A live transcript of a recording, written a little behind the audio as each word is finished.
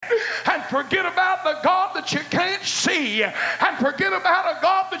forget about the God that you can't see and forget about a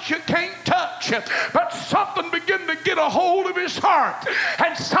God that you can't touch. But something began to get a hold of his heart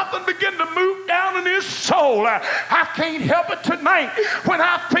and something began to move down in his soul. I can't help it tonight when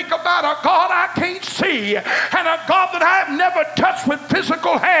I think about a God I can't see and a God that I have never touched with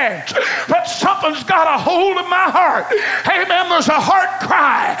physical hands, but something's got a hold of my heart. Amen. There's a heart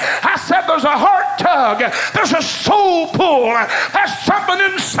cry. I said there's a heart tug. There's a soul pull. There's something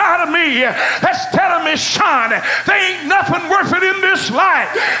inside of me that's telling me, son, there ain't nothing worth it in this life.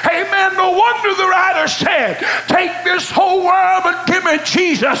 Amen. No wonder the writer said, take this whole world but give me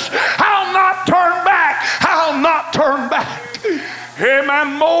Jesus. I'll not turn back. I'll not turn back.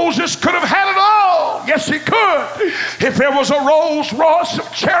 Amen. Moses could have had it all. Yes, he could. If there was a Rolls Royce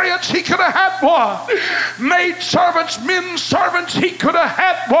of chariots, he could have had one. Maid servants, men servants, he could have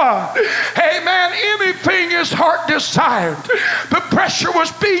had one. Amen. Anything his heart desired. The pressure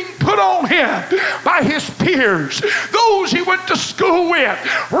was being put on him by his peers. Those he went to school with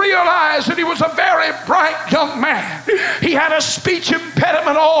realized that he was a very bright young man. He had a speech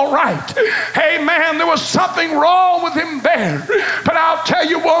impediment all right. Amen. There was something wrong with him there. But I'll tell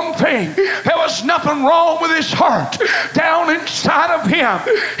you one thing, there was nothing wrong with his heart. Down inside of him,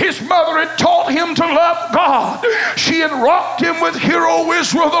 his mother had taught him to love God. She had rocked him with "Hear, O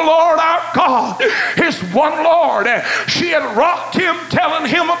Israel, the Lord our God is one Lord." She had rocked him, telling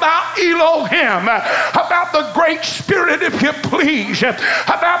him about Elohim, about the Great Spirit, if you please,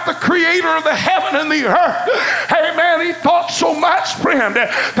 about the creator of the heaven and the earth. Amen. He thought so much, friend,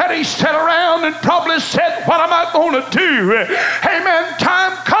 that he sat around and probably said, what am I going to do? Amen.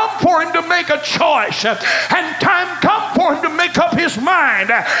 Time come for him to make a choice, and time come for him to make up his mind.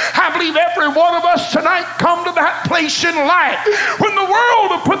 I believe every one of us tonight come to that place in life when the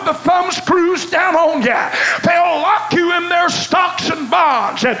world will put the thumb screws down on you. They'll lock you in their stocks and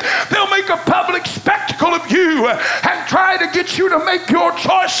bonds. They'll make a public spectacle of you and try to get you to make your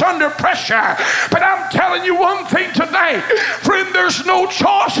choice under pressure. But I'm telling you one thing tonight, friend, there's no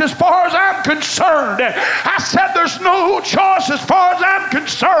choice as far as I'm concerned. I said there's no choice as far as I'm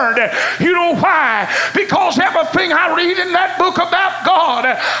concerned. You know why? Because everything I read in that book about God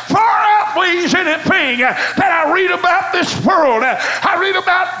far outweighs anything that I read about this world. I read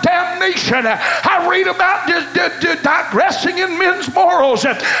about damnation. I read about digressing in men's morals.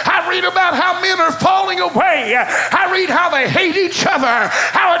 I read about how men are falling away. I read how they hate each other,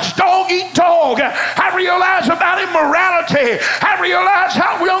 how it's dog eat dog. I realize about immorality. I realize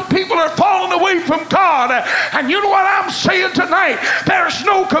how young people are falling away from God. And you know what I'm saying tonight? There's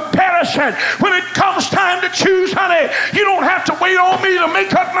no comparison. When it comes time to choose, honey, you don't have to wait on me to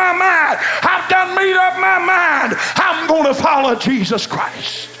make up my mind. I've done made up my mind. I'm going to follow Jesus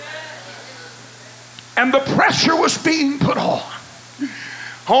Christ. And the pressure was being put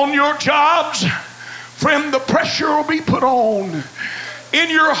on your jobs. Friend, the pressure will be put on. In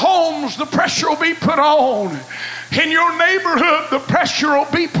your homes, the pressure will be put on. In your neighborhood, the pressure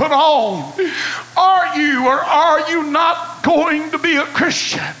will be put on. Are you or are you not going to be a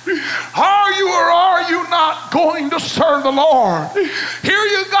Christian? Are you or are you not going to serve the Lord? Here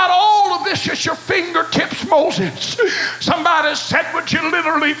you got all of this at your fingertips, Moses. Somebody said, would you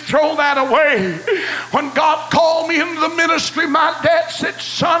literally throw that away? When God called me into the ministry, my dad said,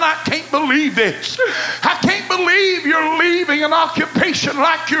 son, I can't believe this. I can't believe you're leaving an occupation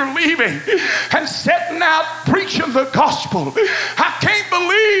like you're leaving and setting out preaching the gospel. I can't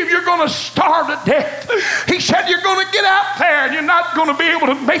believe you're going to starve to death. He said, you're going to get out there and you're not going to be able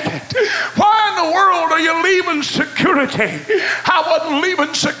to make it. Why in the world are you leaving security? I wasn't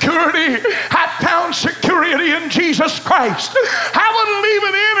leaving security. I found security in Jesus Christ. I wasn't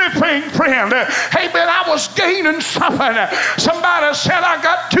leaving anything, friend. Amen. I was gaining something. Somebody said, I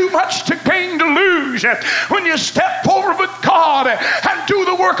got too much to gain to lose. When you step forward with God and do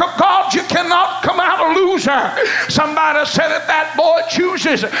the work of God, you cannot come out a loser. Somebody said if that boy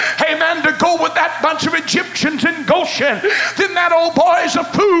chooses, amen, to go with that bunch of Egyptians in Goshen, then that old boy is a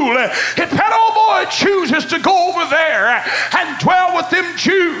fool. If that old boy chooses to go over there and dwell with them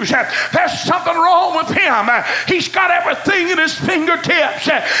Jews, there's something wrong with him. He's got everything in his fingertips.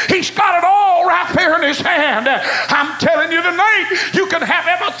 He's got it all right there in his hand. I'm telling you tonight, you can have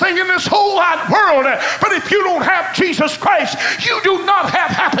everything in this whole wide world, but if you don't have Jesus Christ, you do not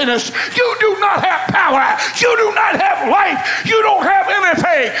have happiness. You do not have power. You do not have life. You don't have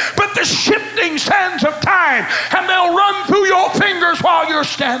anything but the shifting sands of time, and they'll run through your fingers while you're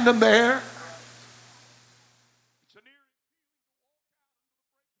standing there.